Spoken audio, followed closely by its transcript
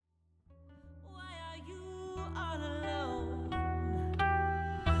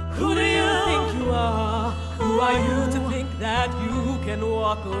that you can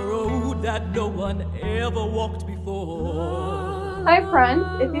walk a road that no one ever walked before. Hi friends,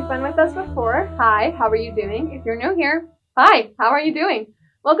 if you've been with us before, hi, how are you doing? If you're new here, hi, how are you doing?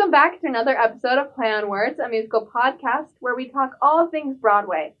 Welcome back to another episode of Play on Words, a musical podcast where we talk all things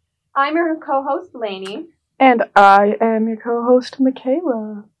Broadway. I'm your co-host, Lainey. And I am your co-host,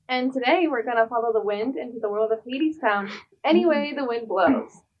 Michaela. And today we're going to follow the wind into the world of Hadestown, any way the wind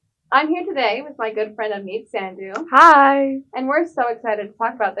blows. I'm here today with my good friend Amit Sandhu. Hi. And we're so excited to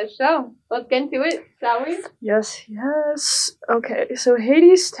talk about this show. Let's get into it, shall we? Yes. Okay, so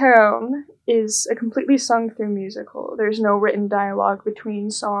Hadestown is a completely sung-through musical. There's no written dialogue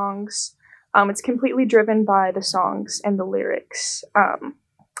between songs. It's completely driven by the songs and the lyrics.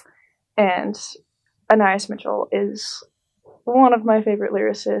 And Anais Mitchell is one of my favorite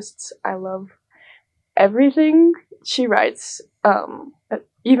lyricists. I love everything she writes.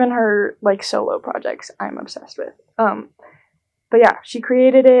 Even her solo projects, I'm obsessed with. But yeah, she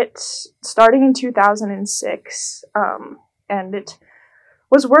created it starting in 2006, and it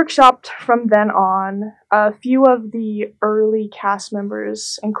was workshopped from then on. A few of the early cast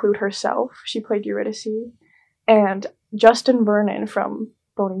members include herself. She played Eurydice, and Justin Vernon from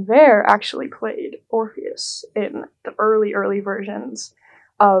Bon Iver actually played Orpheus in the early versions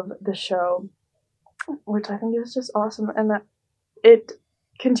of the show, which I think is just awesome, and that it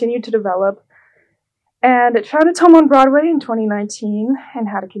continued to develop, and it found its home on Broadway in 2019 and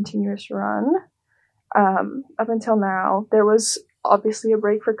had a continuous run up until now. There was obviously a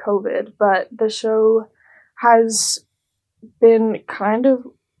break for COVID, but the show has been kind of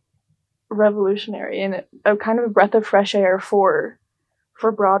revolutionary and a kind of a breath of fresh air for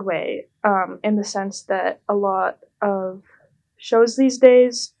Broadway, in the sense that a lot of shows these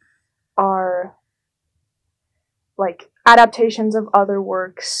days are adaptations of other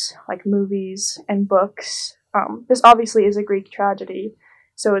works, like movies and books. This obviously is a Greek tragedy,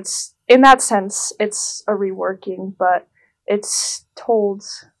 so it's, in that sense, it's a reworking, but it's told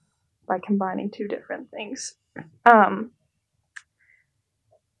by combining two different things.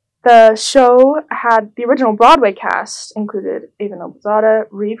 The show had the original Broadway cast included Ava Noblezada,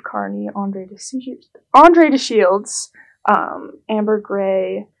 Reeve Carney, Andre DeShields, Amber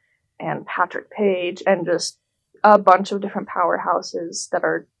Gray, and Patrick Page, and just a bunch of different powerhouses that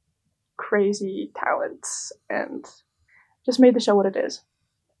are crazy talents and just made the show what it is.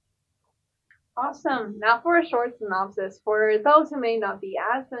 Awesome. Now for a short synopsis for those who may not be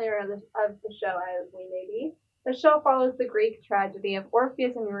as familiar of the show as we may be. The show follows the Greek tragedy of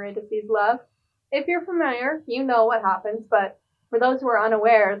Orpheus and Eurydice's love. If you're familiar, you know what happens, but for those who are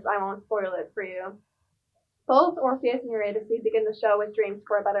unawares, I won't spoil it for you. Both Orpheus and Eurydice begin the show with dreams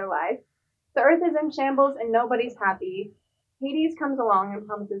for a better life. The earth is in shambles and nobody's happy. Hades comes along and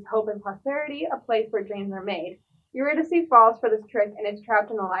promises hope and prosperity, a place where dreams are made. Eurydice falls for this trick and is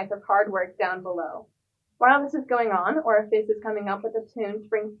trapped in a life of hard work down below. While this is going on, Orpheus is coming up with a tune to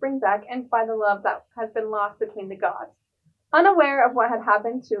bring spring back and find the love that has been lost between the gods. Unaware of what had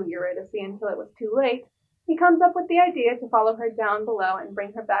happened to Eurydice until it was too late, he comes up with the idea to follow her down below and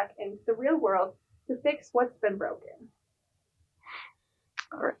bring her back into the real world to fix what's been broken.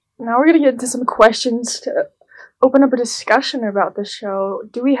 Alright, now we're going to get into some questions to open up a discussion about the show.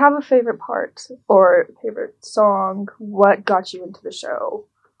 Do we have a favorite part or favorite song? What got you into the show?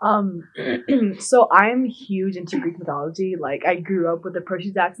 So I'm huge into Greek mythology. I grew up with the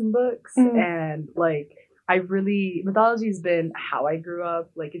Percy Jackson books, and mythology has been how I grew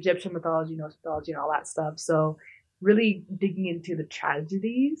up, Egyptian mythology, Norse mythology, and all that stuff. So really digging into the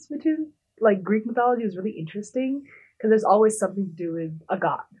tragedies, which is Greek mythology, is really interesting because there's always something to do with a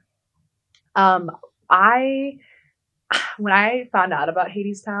god. When I found out about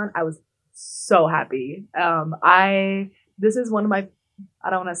Hadestown, I was so happy. This is one of my, I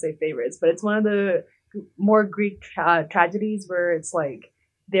don't want to say favorites, but it's one of the more Greek tragedies where it's I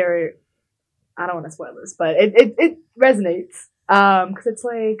don't want to spoil this, but it resonates. Because it's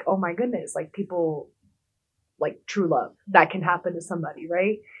oh my goodness, people, true love that can happen to somebody,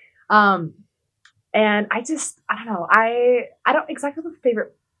 right? And I don't know, I don't exactly have a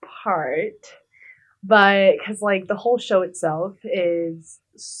favorite part, but because the whole show itself is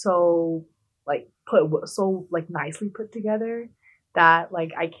so nicely put together that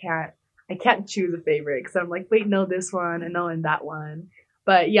I can't choose a favorite because I'm wait, no, this one and no, and that one.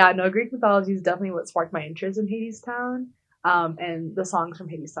 But yeah, no, Greek mythology is definitely what sparked my interest in Hadestown. And the songs from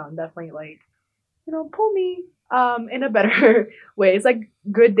Hadestown definitely pull me in a better way. It's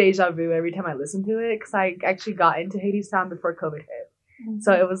good deja vu every time I listen to it because I actually got into Hadestown before COVID hit.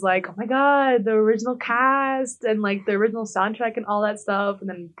 So it was oh my god, the original cast and the original soundtrack and all that stuff, and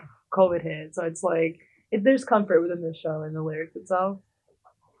then COVID hit. So it's there's comfort within the show and the lyrics itself.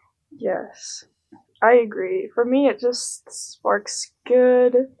 Yes, I agree. For me, it just sparks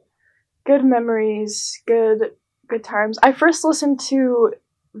good memories, good times. I first listened to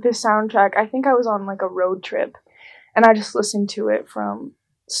the soundtrack. I think I was on like a road trip, and I just listened to it from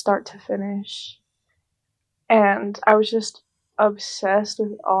start to finish, and I was just obsessed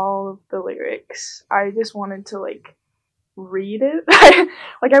with all of the lyrics. I just wanted to like read it.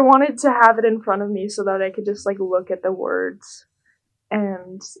 Like I wanted to have it in front of me so that I could just like look at the words,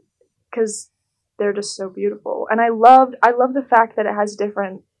 and because they're just so beautiful. And I love the fact that it has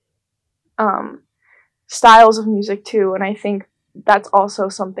different styles of music too, and I think that's also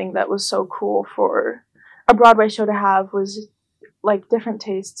something that was so cool for a Broadway show to have, was like different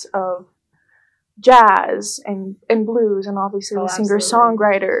tastes of jazz and blues, and obviously Oh, the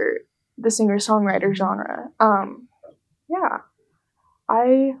singer songwriter genre. Yeah,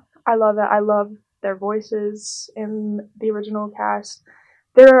 I love it. I love their voices in the original cast.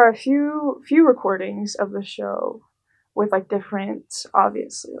 There are a few recordings of the show with like different,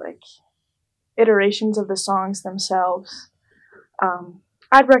 obviously like iterations of the songs themselves.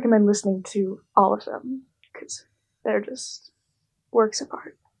 I'd recommend listening to all of them because they're just works of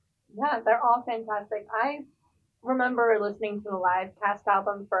art. Yeah, they're all fantastic. I remember listening to the live cast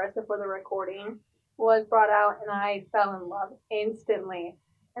album first before the recording was brought out, and I fell in love instantly.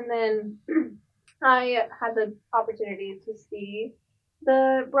 And then I had the opportunity to see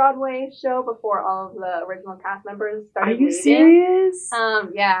the Broadway show before all of the original cast members started Are you leaving. serious?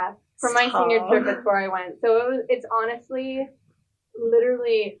 Yeah, for my Stop. senior trip, that's where I went. So it's honestly,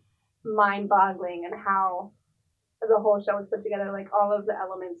 literally mind-boggling, and how the whole show was put together. Like all of the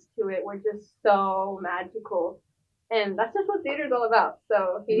elements to it were just so magical, and that's just what theater's all about.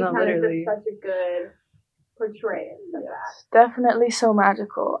 So he No, kind of literally. did such a good portrayal of that. Definitely so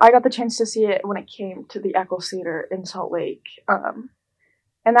magical. I got the chance to see it when it came to the Eccles Theater in Salt Lake.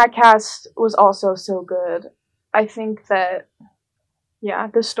 And that cast was also so good. I think that, yeah,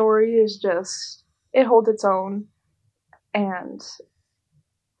 the story is just, it holds its own. And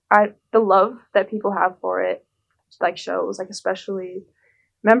the love that people have for it, like, shows, like, especially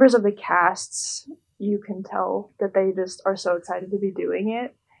members of the casts, you can tell that they just are so excited to be doing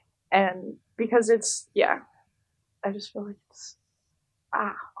it. And because it's, yeah, I just feel like it's,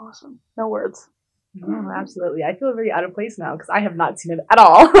 awesome. No words. No, absolutely. I feel very out of place now because I have not seen it at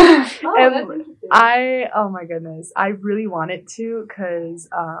all. Oh, that's interesting. Oh my goodness, I really wanted to because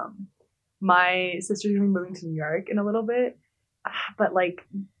my sister's gonna be moving to New York in a little bit, but like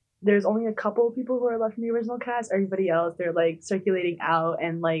there's only a couple of people who are left from the original cast. Everybody else, they're like circulating out,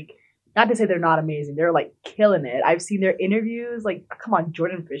 and like, not to say they're not amazing, they're like killing it. I've seen their interviews. Like, come on,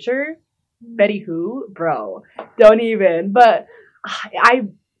 Jordan Fisher, Betty Who, bro, don't even. But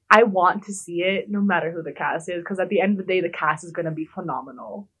I want to see it no matter who the cast is, because at the end of the day, the cast is gonna be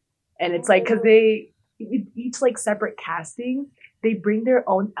phenomenal. And it's like, because they each like separate casting, they bring their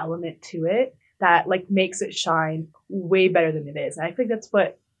own element to it that like makes it shine way better than it is. And I think that's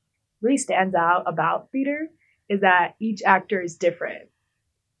what really stands out about theater, is that each actor is different.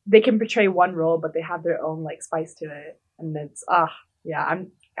 They can portray one role, but they have their own like spice to it. And it's yeah,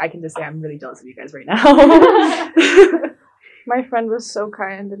 I can just say I'm really jealous of you guys right now. My friend was so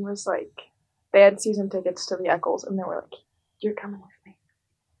kind and was like, they had season tickets to the Eccles, and they were like, "You're coming with me."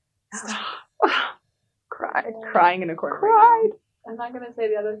 Cried. Crying in a corner. Cried. I'm not gonna say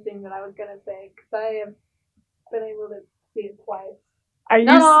the other thing that I was gonna say because I have been able to see it twice. Are you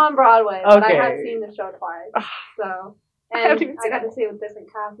Not on Broadway, but I have Okay. seen the show twice. So, I and haven't even I seen got it. to see it with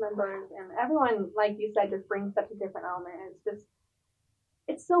different cast members, and everyone, like you said, just brings such a different element. And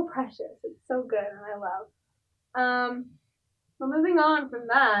it's so precious. It's so good, and I love. So moving on from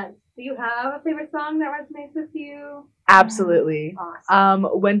that, do you have a favorite song that resonates with you? Absolutely. Awesome.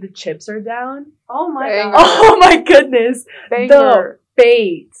 When the chips are down. Oh my Banger. god. Oh my goodness. Banger. The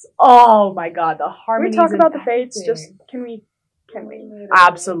Fates. Oh my god, the Can we harmonies. talk and about the Fates? everything. Just can we?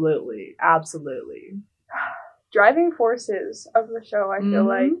 Absolutely. Driving forces of the show, I feel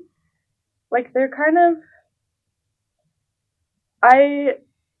Mhm. like they're kind of,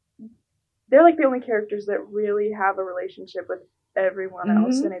 they're like the only characters that really have a relationship with everyone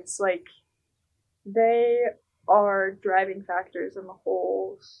else, Mhm. and it's like they are driving factors in the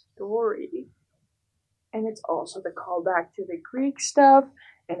whole story. And it's also the callback to the Greek stuff,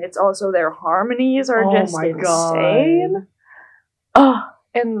 and it's also their harmonies are Oh just my insane. God.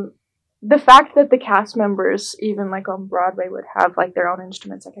 And the fact that the cast members, even like on Broadway, would have like their own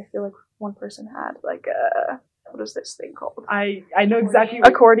instruments. Like I feel like one person had like what is this thing called? I know exactly what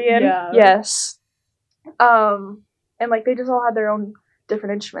Accordion. Yeah. Yes. And like they just all had their own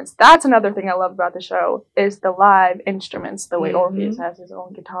different instruments. That's another thing I love about the show is the live instruments. The way Orpheus has his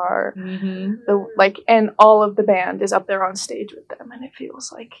own guitar, and all of the band is up there on stage with them, and it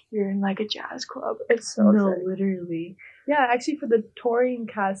feels like you're in like a jazz club. It's so sick. Literally. Yeah, actually, for the touring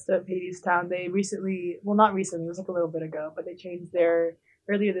cast of Hadestown, they recently, well, not recently, it was like a little bit ago, but they changed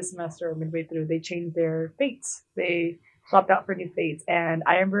earlier this semester or midway through, they changed their fates. They swapped out for new fates. And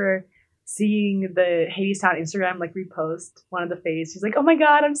I remember seeing the Hadestown Instagram, like, repost one of the fates. She's like, oh my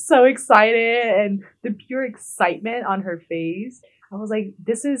God, I'm so excited. And the pure excitement on her face, I was like,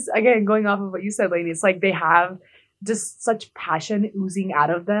 this is, again, going off of what you said, Lainey, it's like they have just such passion oozing out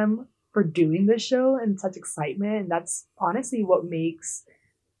of them for doing this show and such excitement, and that's honestly what makes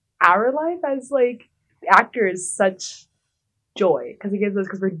our life as like actors such joy,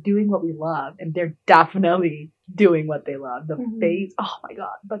 because we're doing what we love, and they're definitely doing what they love. The face, oh my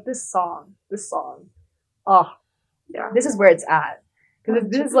God! But this song, oh yeah, this is where it's at, because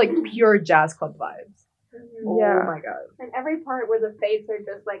this is like pure jazz club vibes. Yeah. Oh my God! And every part where the fates are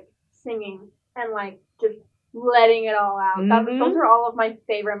just like singing and like just letting it all out. Those are all of my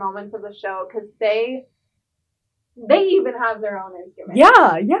favorite moments of the show, because they even have their own instruments.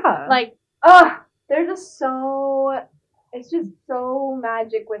 Yeah. Like, they're just so, it's just so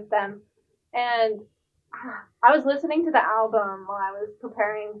magic with them. And I was listening to the album while I was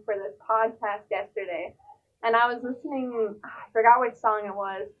preparing for this podcast yesterday, and I was listening, I forgot which song it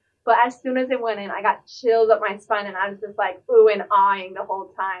was, but as soon as it went in, I got chills up my spine, and I was just like ooh and ahhing the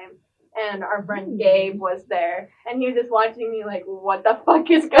whole time. And our friend Gabe was there, and he was just watching me like, what the fuck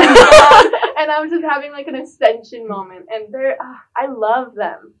is going on? And I was just having like an ascension moment, and I love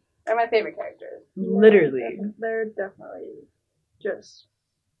them. They're my favorite characters. Literally. They're definitely just,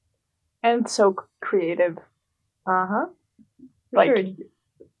 and so creative. Like, sure.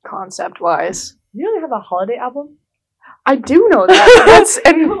 Concept-wise. You know they have a holiday album? I do know that. That's,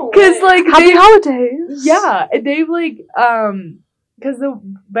 and, because, like, happy holidays. Yeah, they've, like, because the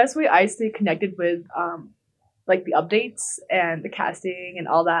best way I stay connected with, like, the updates and the casting and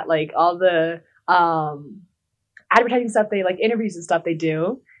all that, like, all the, advertising stuff they, like, interviews and stuff they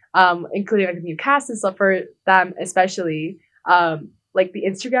do, including, like, the new cast and stuff for them, especially, like, the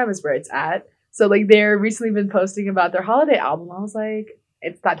Instagram is where it's at. So, like, they're recently been posting about their holiday album. I was like,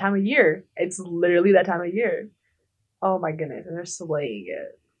 it's that time of year. It's literally that time of year. Oh, my goodness. And they're slaying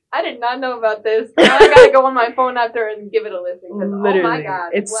it. I did not know about this. Now I gotta go on my phone after and give it a listen. Literally. Oh my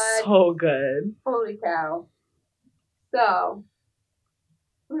God. It's what? so good. Holy cow. So,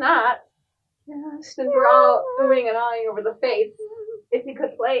 since we're all oohing and ahhing over the fates, if you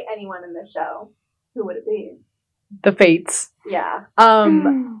could play anyone in the show, who would it be? The Fates. Yeah.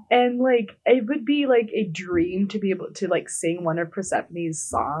 And, like, it would be, like, a dream to be able to, like, sing one of Persephone's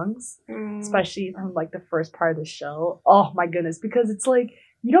songs, especially from, like, the first part of the show. Oh, my goodness. Because it's, like,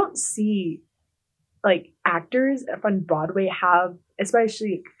 you don't see, like, actors on Broadway have,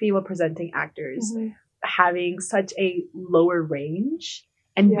 especially female presenting actors, having such a lower range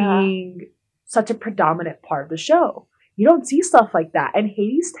and being such a predominant part of the show. You don't see stuff like that. And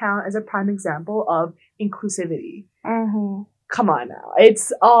Hadestown is a prime example of inclusivity. Come on now.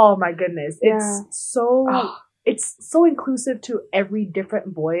 It's, oh my goodness. It's so inclusive to every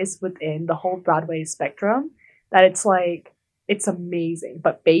different voice within the whole Broadway spectrum that it's like, it's amazing.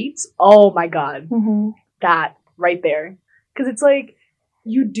 But Bates, oh my God. That right there. Because it's like,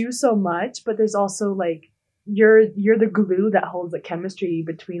 you do so much, but there's also like, you're the glue that holds the chemistry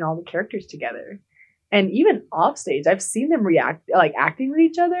between all the characters together. And even off stage, I've seen them react, like acting with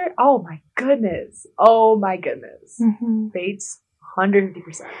each other. Oh my goodness. Bates,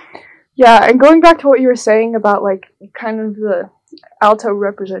 150%. Yeah, and going back to what you were saying about like kind of the alto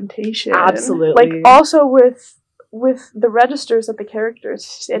representation. Absolutely. Like also with the registers that the characters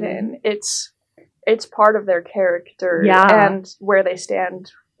sit in, it's part of their character and where they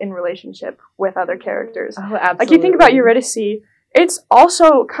stand in relationship with other characters. Oh, absolutely. Like you think about Eurydice, it's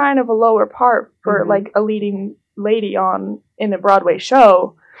also kind of a lower part for like a leading lady in a Broadway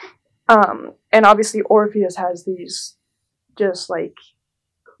show. And obviously Orpheus has these just like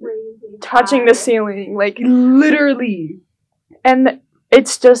Crazy touching the ceiling, like literally. And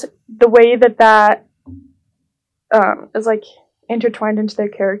it's just the way that is like intertwined into their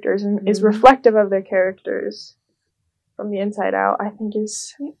characters and is reflective of their characters from the inside out, I think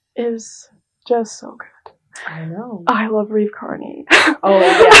is just so good. I know. I love Reeve Carney. Oh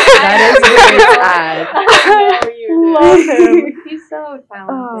yeah, that is very sad. I love him. He's so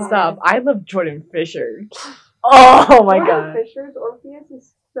talented. Stop. I love Jordan Fisher. Oh my God. Fisher's Orpheus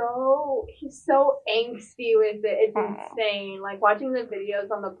is he's so angsty with it. It's insane. Like watching the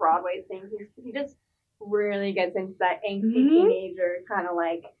videos on the Broadway thing, really gets into that angsty Mhm. teenager kind of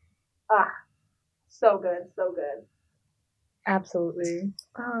like, so good, so good. Absolutely.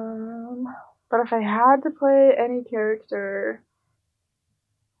 But if I had to play any character,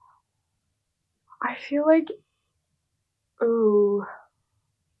 I feel like, ooh,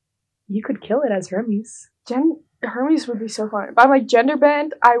 You could kill it as Hermes. Hermes would be so fun. If I'm like gender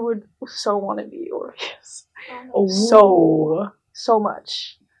bent, I would so want to be Orpheus. So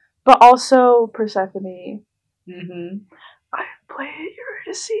much. But also Persephone. Mm-hmm. I play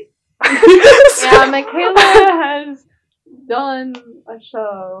Eurydice. Yeah, Michaela has done a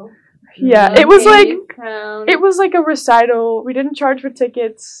show. Yeah, it was like Hadestown. it was like a recital. We didn't charge for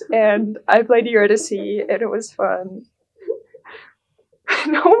tickets, and I played Eurydice, and it was fun.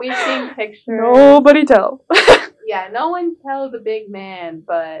 No, We've seen pictures. nobody tell. Yeah, no one tells the big man,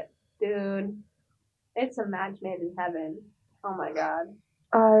 but dude, it's a match made in heaven. Oh my god.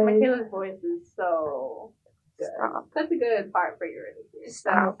 Michaela's voice is so good. That's a good part for Eurydice.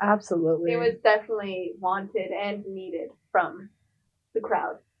 So Absolutely. it was definitely wanted and needed from the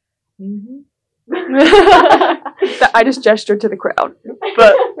crowd. Mm-hmm. I just gestured to the crowd,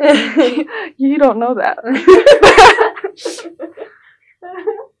 but you don't know that.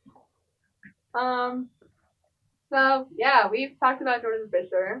 So yeah, we've talked about Jordan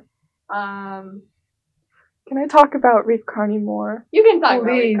Fisher. Can I talk about Reef Carney more? You can talk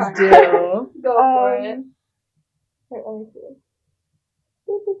Please about do. Go for it. Wait, let me see.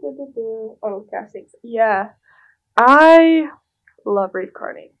 Oh, castings. Yeah, I love Reef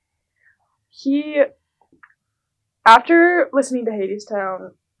Carney. After listening to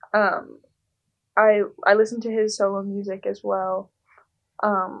Hadestown, I listened to his solo music as well.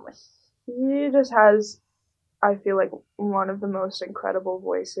 He just has, I feel like, one of the most incredible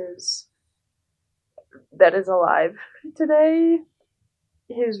voices that is alive today.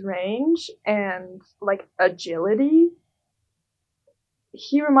 His range and like agility.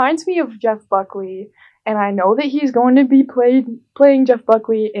 He reminds me of Jeff Buckley, and I know that he's going to be playing Jeff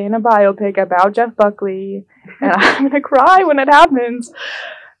Buckley in a biopic about Jeff Buckley, and I'm gonna cry when it happens.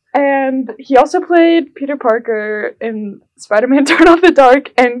 And he also played Peter Parker in Spider-Man Turn Off the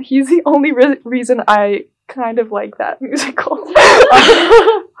Dark, and he's the only reason I kind of like that musical.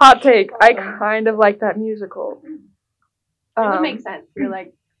 Hot take, I kind of like that musical. It would make sense. You're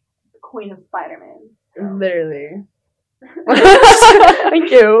like the queen of Spider-Man. Literally.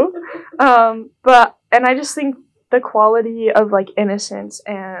 Thank you. And I just think the quality of like innocence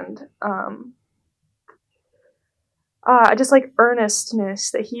and just like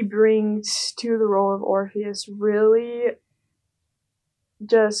earnestness that he brings to the role of Orpheus really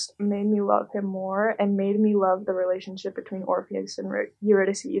just made me love him more and made me love the relationship between Orpheus and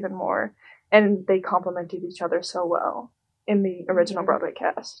Eurydice even more. And they complemented each other so well in the original Broadway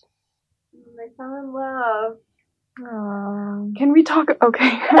cast. They fell in love. Can we talk?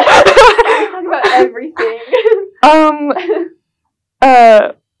 Okay. Talk about everything.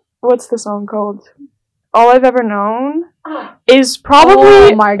 What's the song called? All I've Ever Known is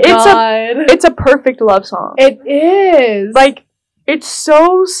probably. Oh my god! It's a perfect love song. It is. Like, it's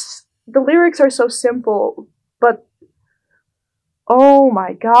so. The lyrics are so simple, but oh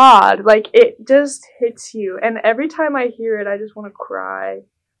my god! Like, it just hits you, and every time I hear it, I just want to cry.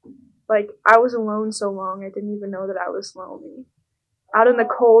 Like, I was alone so long, I didn't even know that I was lonely. Out in the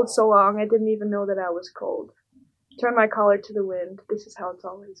cold so long, I didn't even know that I was cold. Turn my collar to the wind, this is how it's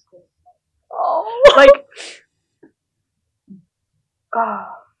always been. Oh. Like,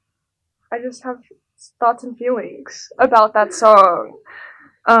 I just have thoughts and feelings about that song.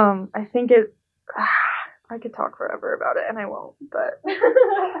 I think I could talk forever about it, and I won't, but...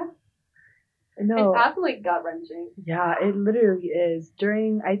 No. It's absolutely gut-wrenching. Yeah, it literally is.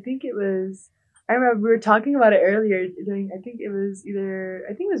 I remember we were talking about it earlier. I think it was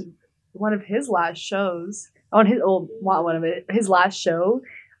one of his last shows. His last show.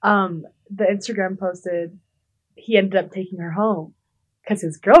 The Instagram posted he ended up taking her home because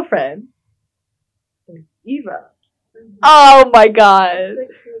his girlfriend is Eva. Mm-hmm. Oh my god,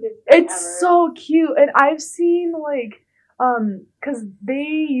 it's so cute, and I've seen like. Because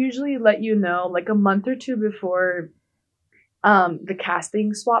they usually let you know like a month or two before the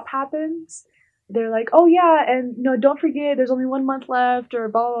casting swap happens. They're like, oh yeah, and no, don't forget there's only 1 month left or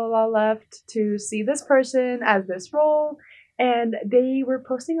blah blah blah left to see this person as this role. And they were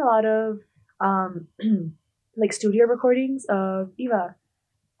posting a lot of like studio recordings of Eva.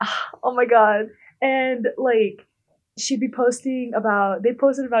 Oh my god. And like they posted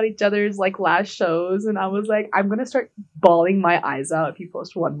about each other's like last shows, and I was like, I'm gonna start bawling my eyes out if you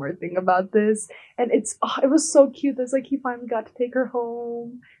post one more thing about this. And it was so cute. There's like he finally got to take her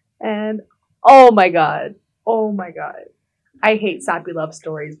home, and Oh my god. Oh my god. I hate sappy love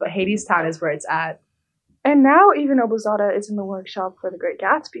stories, but Hadestown is where it's at. And now even Obuzada is in the workshop for the Great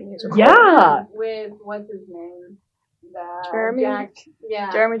Gatsby musical. Yeah. With what's his name? Jeremy? Jack.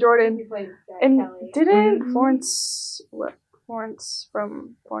 Yeah. Jeremy Jordan. He plays Jack And Kelly. didn't Mhm. Florence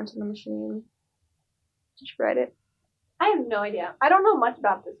from Florence and the Machine, did she write it? I have no idea. I don't know much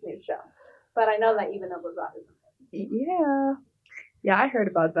about this new show, but I know that even Obuzada is. Yeah. Yeah, I heard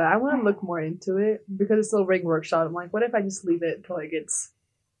about that. I want to look more into it because it's still Ring Workshop. I'm like, what if I just leave it until it gets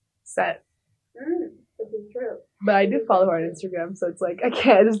set? This is true. But I do follow her on Instagram, so it's like I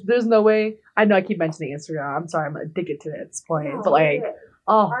can't. There's no way. I know I keep mentioning Instagram. I'm sorry, I'm addicted to it at this point. Oh, but like, yeah.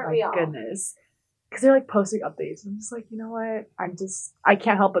 oh Aren't we my all? goodness, because they're like posting updates. I'm just like, you know what? I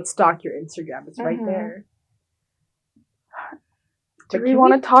can't help but stalk your Instagram. It's right Mhm. there. Do But we can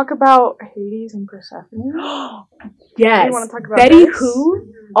want to talk about Hades and Persephone? Yes. Do you wanna talk about Betty this?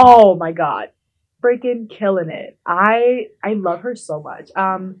 Who? Oh my god. Freaking killing it. I love her so much.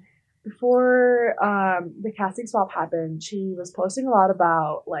 Before the casting swap happened, she was posting a lot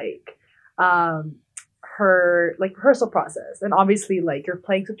about like her like rehearsal process. And obviously like you're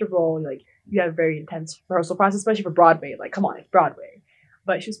playing such a role, like you have a very intense rehearsal process, especially for Broadway. Like, come on, it's Broadway.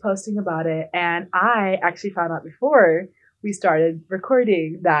 But she was posting about it, and I actually found out before we started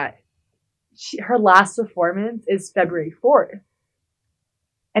recording that her last performance is February 4th.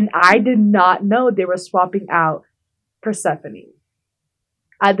 And I did not know they were swapping out Persephone.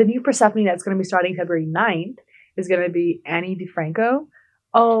 The new Persephone that's going to be starting February 9th is going to be Annie DeFranco.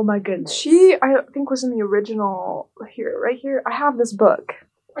 Oh my goodness. She, I think, was in the original. Right here. I have this book.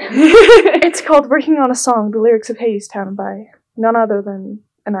 It's called Working on a Song, The Lyrics of Hadestown by none other than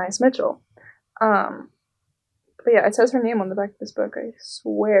Anais Mitchell. But yeah, it says her name on the back of this book. I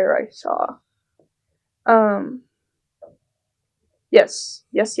swear I saw. Yes.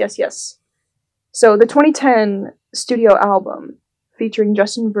 So the 2010 studio album featuring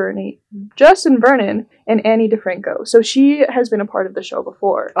Justin Vernon, and Annie DeFranco. So she has been a part of the show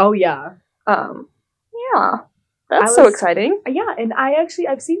before. Oh yeah. Yeah. That's so exciting. Yeah, and I've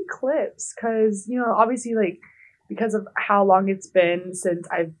seen clips because, you know, obviously like because of how long it's been since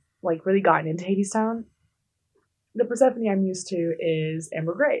I've like really gotten into Hadestown, the Persephone I'm used to is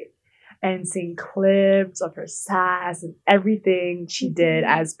Amber Gray. And seeing clips of her sass and everything she did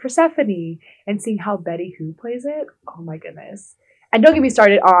as Persephone and seeing how Betty Who plays it, oh my goodness. And don't get me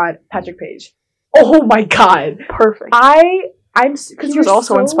started on Patrick Page. Oh my god. Perfect. I'm because he was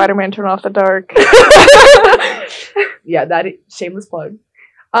also in Spider-Man Turn Off the Dark. Yeah, that shameless plug.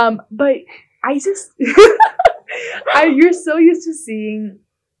 But I just you're so used to seeing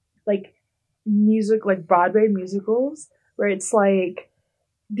like music, like Broadway musicals, where it's like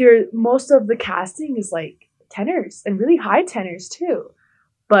most of the casting is like tenors and really high tenors too.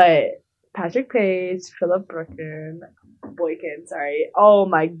 But Patrick Page, Philip Boykin, sorry. Oh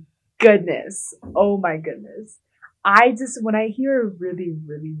my goodness. I just, when I hear a really,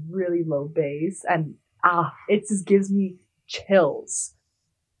 really, really low bass and it just gives me chills.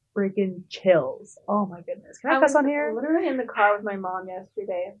 Freaking chills. Oh my goodness. Can I cuss on here? Literally in the car with my mom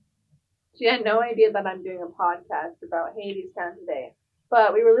yesterday. She had no idea that I'm doing a podcast about Hadestown today.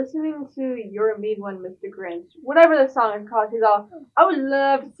 But we were listening to You're a Mean One, Mr. Grinch. Whatever the song is called, she's all, I would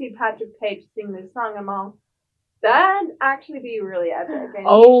love to see Patrick Page sing this song. I'm all, that'd actually be really epic. And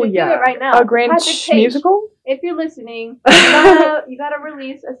you should do it right now. A Grinch Page, musical? if you're listening, you gotta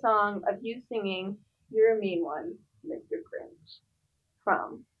release a song of you singing You're a Mean One, Mr. Grinch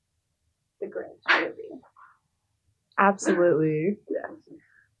from the Grinch movie. Absolutely. Yes.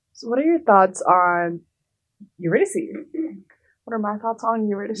 So what are your thoughts on Eurydice? What are my thoughts on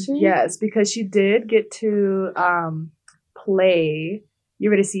Eurydice? Yes, because she did get to play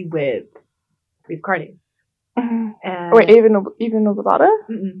Eurydice with Carney. And wait, even Obuzada?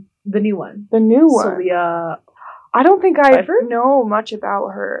 The new one. The new one. Celia. I don't think I Pfeiffer? know much about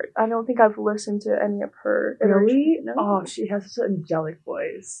her. I don't think I've listened to any of her. Really? No. Oh, she has such an angelic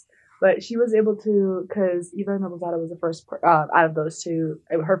voice. But she was able to, because Eva Noblezada was the first out of those two.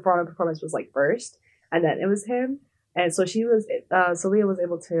 Her final performance was like first, and then it was him. And so Celia was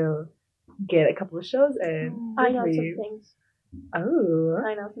able to get a couple of shows in. I know some things. Oh.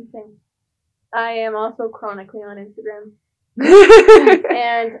 I know some things. I am also chronically on Instagram.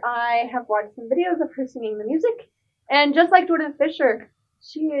 And I have watched some videos of her singing the music. And just like Jordan Fisher,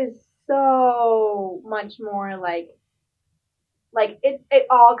 she is so much more like it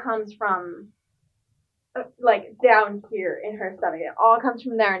all comes from like down here in her stomach. It all comes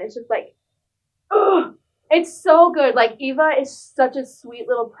from there, and it's just like, ugh, it's so good. Like Eva is such a sweet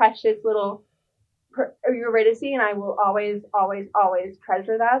little precious little Eurydice, and I will always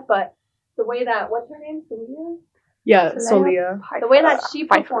treasure that. But the way that, what's her name? Celia? Yeah, Soleil. Solia. The way that she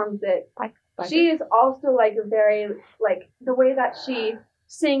Pfeiffer. performs it. Pfeiffer. She is also like very, like, the way that she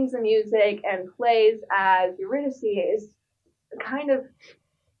sings the music and plays as Eurydice is kind of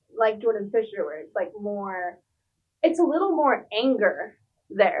like Jordan Fisher, where it's like more, it's a little more anger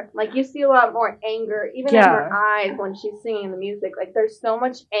there. Like you see a lot more anger, even in her eyes when she's singing the music. Like there's so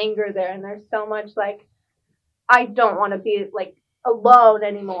much anger there, and there's so much like, I don't want to be like alone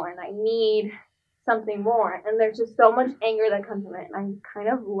anymore, and I need something more. And there's just so much anger that comes from it, and I kind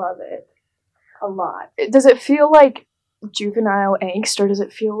of love it a lot. Does it feel like juvenile angst, or does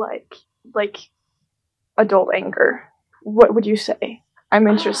it feel like adult anger? What would you say? I'm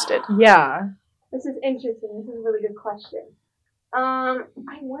interested. Yeah. This is interesting. This is a really good question.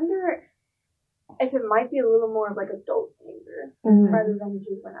 I wonder if it might be a little more of like adult anger rather than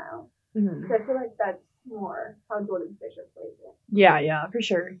juvenile. Mm-hmm. Because I feel like that's more how Jordan Fisher plays it. Yeah, for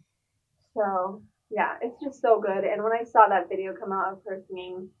sure. So, yeah, it's just so good. And when I saw that video come out of her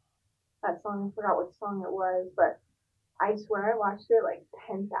singing that song, I forgot which song it was, but I swear I watched it like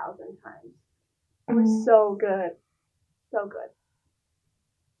 10,000 times. It was so good. So good.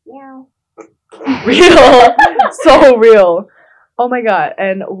 Meow. Real. So real. Oh my god.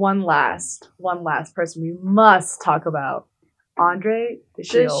 And one last person we must talk about. Andre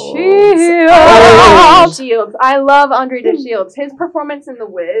DeShields. Shields. I love Andre DeShields. His performance in The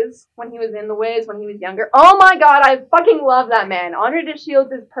Wiz, when he was in The Wiz, when he was younger. Oh my god, I fucking love that man. Andre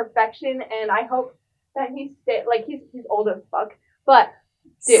DeShields is perfection, and I hope that he's old as fuck, but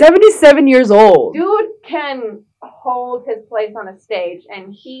dude, 77 years old. Dude can hold his place on a stage,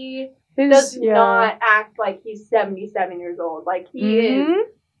 and he does not act like he's 77 years old. Like he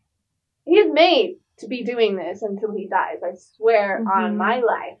is made to be doing this until he dies. I swear on my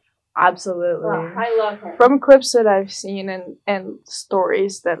life. Absolutely. I love him. From clips that I've seen and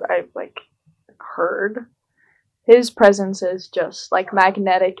stories that I've like heard, his presence is just like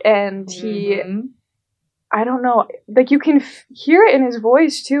magnetic, and he, I don't know, like you can hear it in his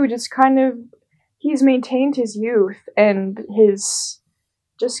voice too. Just kind of, he's maintained his youth and his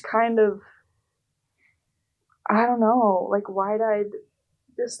just kind of, I don't know, like wide-eyed,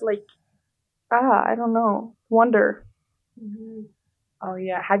 just like, I don't know, wonder. Oh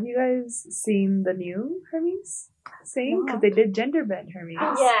yeah, have you guys seen the new Hermes sing? Because they did gender bend Hermes.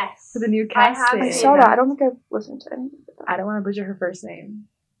 Yes. For the new casting. I saw that. I don't think I've listened to any of it. I don't want to butcher her first name.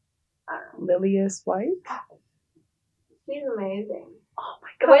 Lilias White? She's amazing. Oh my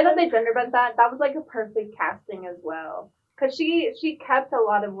god. The way that they gender bent that was like a perfect casting as well. Because she kept a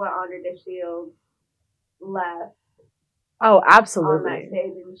lot of what Andre DeShields left Oh, on absolutely. that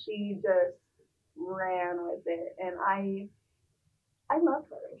stage, and she just ran with it. And I love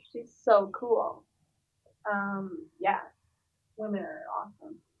her. She's so cool. Yeah. Women are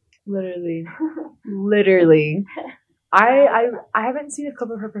awesome. Literally. Literally. I haven't seen a clip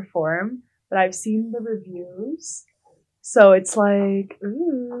of her perform, but I've seen the reviews. So it's like,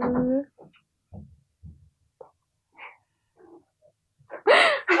 ooh.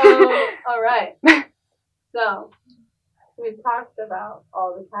 All right. So, we've talked about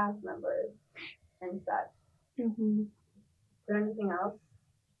all the cast members and such. Is there anything else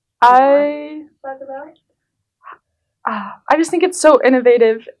I to talk about? I just think it's so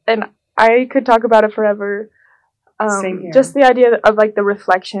innovative, and I could talk about it forever. Same here. Just the idea of like the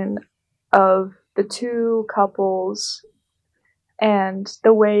reflection of the two couples, and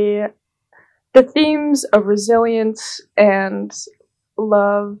the way the themes of resilience and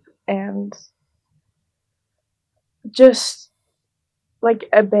love and just like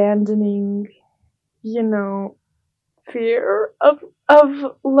abandoning, fear of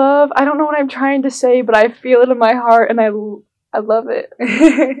love. I don't know what I'm trying to say, but I feel it in my heart, and I love it.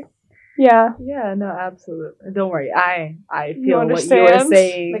 Yeah. Yeah, no, absolutely. Don't worry. I You feel what you were understand?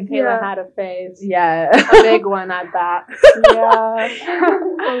 saying. Michaela had a face. Yeah. A big one at that. Yeah.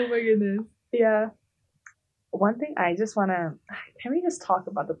 Oh my goodness. Yeah. One thing I just want to... Can we just talk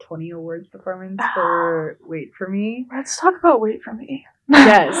about the Tony Awards performance for Wait For Me? Let's talk about Wait For Me.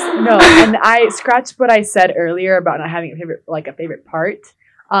 Yes. No. And I scratched what I said earlier about not having a favorite part.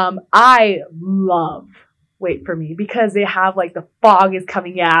 I love Wait For Me because they have like the fog is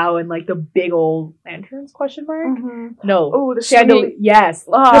coming out and like the big old lanterns ? No. Oh, the chandelier. swinging. Yes.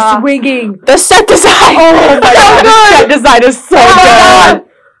 The swinging. The set design. Oh my god. The set design is so good.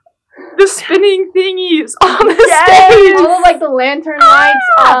 The spinning thingies on the Yes! stage. All of like the lantern lights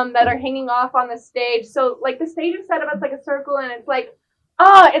that are hanging off on the stage. So like the stage is set up as like a circle, and it's like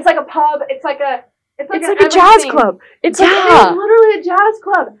a pub. It's It's It's an like a jazz everything. club. It's It's like literally a jazz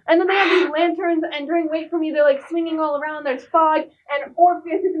club. And then they have these lanterns, and during Wait For Me, they're like swinging all around. There's fog, and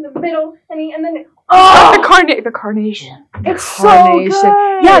Orpheus is in the middle, and then the carnation. it's so Carnation.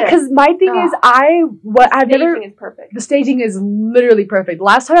 good. Yeah, because my thing is, Staging is perfect. the staging is literally perfect.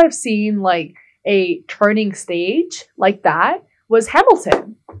 Last time I've seen like a turning stage like that was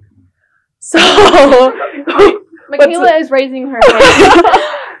Hamilton. So Michaela is raising her hand.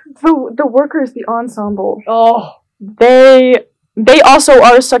 The workers, the ensemble, oh, they also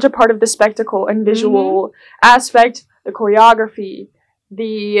are such a part of the spectacle and visual aspect, the choreography,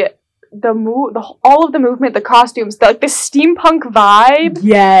 all of the movement, the costumes, the steampunk vibe,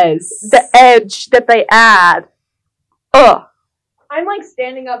 yes, the edge that they add. Ugh. I'm like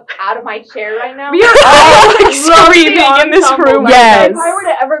standing up out of my chair right now. We are all like screaming in this Ensemble. room. Yes. If I were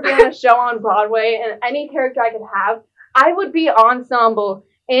to ever be on a show on Broadway and any character I could have, I would be ensemble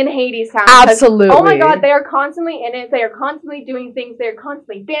in Hadestown. absolutely. Oh my god, they are constantly in it. They are constantly doing things. They are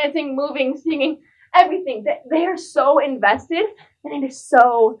constantly dancing, moving, singing, everything. They are so invested, and it is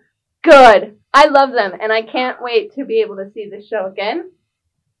so good. I love them, and I can't wait to be able to see this show again.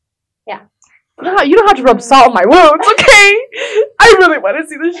 No, you don't have to rub salt in my wounds, okay? I really want to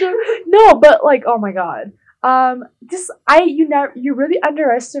see this show. No, but like, oh my god, you really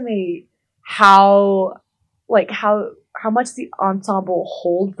underestimate how much the ensemble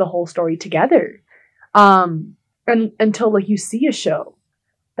holds the whole story together, and until like you see a show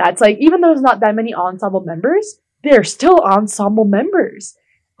that's like, even though there's not that many ensemble members, they're still ensemble members.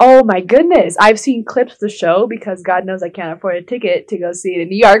 Oh my goodness, I've seen clips of the show because God knows I can't afford a ticket to go see it in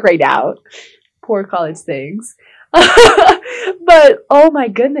New York right now. Poor college things. But oh my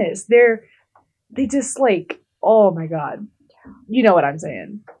goodness, they just like, oh my god, you know what I'm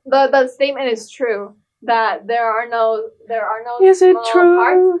saying. The statement is true that there are no Is it small true?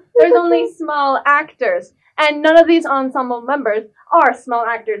 parts. There's only small actors, and none of these ensemble members are small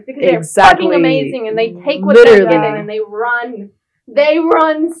actors because they're Exactly. fucking amazing, and they take what Literally. they're given and they run. They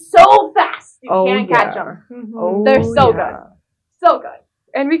run so fast you Oh, can't yeah. catch them. Mhm. They're so yeah. good, so good.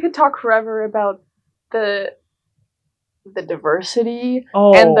 And we could talk forever about the diversity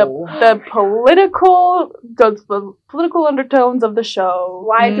Oh, and the political undertones of the show.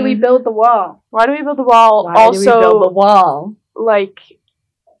 Why do we Mhm. build the wall? Why do we build the wall? why do we build the wall? like,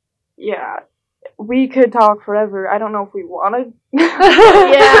 yeah, we could talk forever. I don't know if we want to.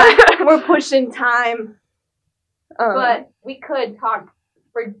 Yeah, we're pushing time, but we could talk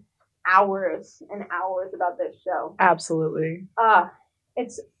for hours and hours about this show. Absolutely.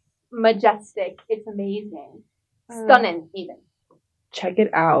 It's majestic. It's amazing. Stunning, even. Check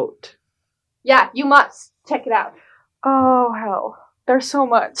it out. Yeah, you must. Check it out. Oh hell, there's so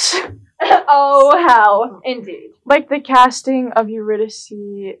much. Oh, hell. Indeed. Like the casting of Eurydice,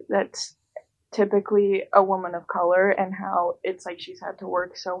 that's typically a woman of color, and how it's like she's had to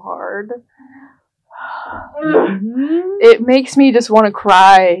work so hard. Mhm. It makes me just want to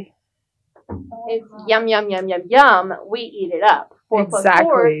cry. It's yum, yum, yum, yum, yum. We eat it up. 4 plus 4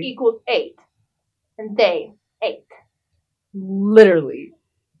 Exactly. equals 8. And they ate. Literally.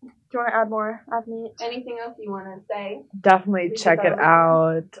 Do you want to add more, Avneet? Anything else you want to say? Definitely Leave check it it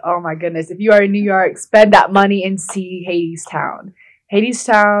out. out. Oh my goodness. If you are in New York, spend that money and see Hadestown.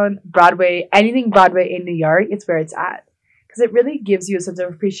 Hadestown, Broadway, anything Broadway in New York, it's where it's at. Because it really gives you a sense of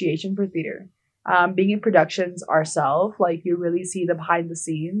appreciation for theater. Being in productions ourselves, like you really see the behind the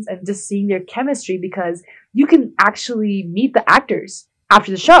scenes and just seeing their chemistry, because you can actually meet the actors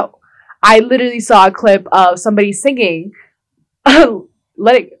after the show. I literally saw a clip of somebody singing do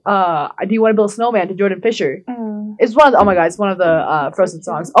you want to build a snowman to Jordan Fisher. It's one of the Frozen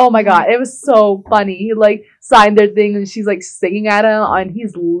songs. Oh my god, it was so funny. He like signed their thing and she's like singing at him and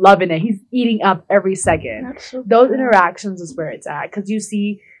he's loving it. He's eating up every second. That's so Those cool. interactions is where it's at, because you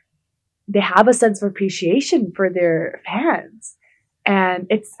see they have a sense of appreciation for their fans, and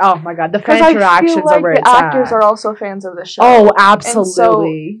it's, oh my god, the fan Because I interactions feel like are where the it's actors at. are also fans of the show. Oh,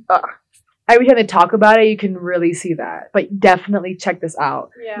 absolutely. uh, Every time they talk about it, you can really see that. But definitely check this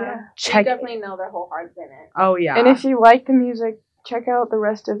out. Yeah. Check. They definitely know their whole heart's in it. Oh yeah. And if you like the music, check out the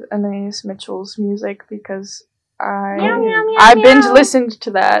rest of Anais Mitchell's music, because Meow, meow, meow, I meow. binge listened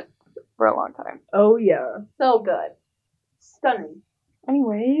to that for a long time. Oh yeah. So good. Stunning.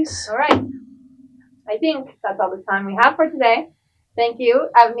 Anyways, All right. I think that's all the time we have for today. Thank you,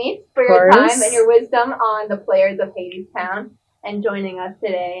 Avneet, for your Of course. time and your wisdom on the players of Hadestown and joining us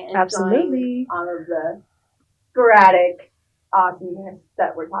today and Absolutely. enjoying all of the sporadic awesomeness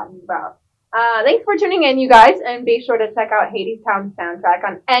that we're talking about. Thanks for tuning in, you guys, and be sure to check out Hadestown's soundtrack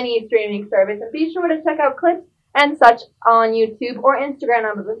on any streaming service, and be sure to check out clips and such on YouTube or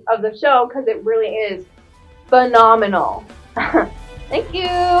Instagram of the show, because it really is phenomenal. Thank you.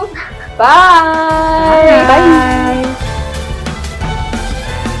 Bye. Bye.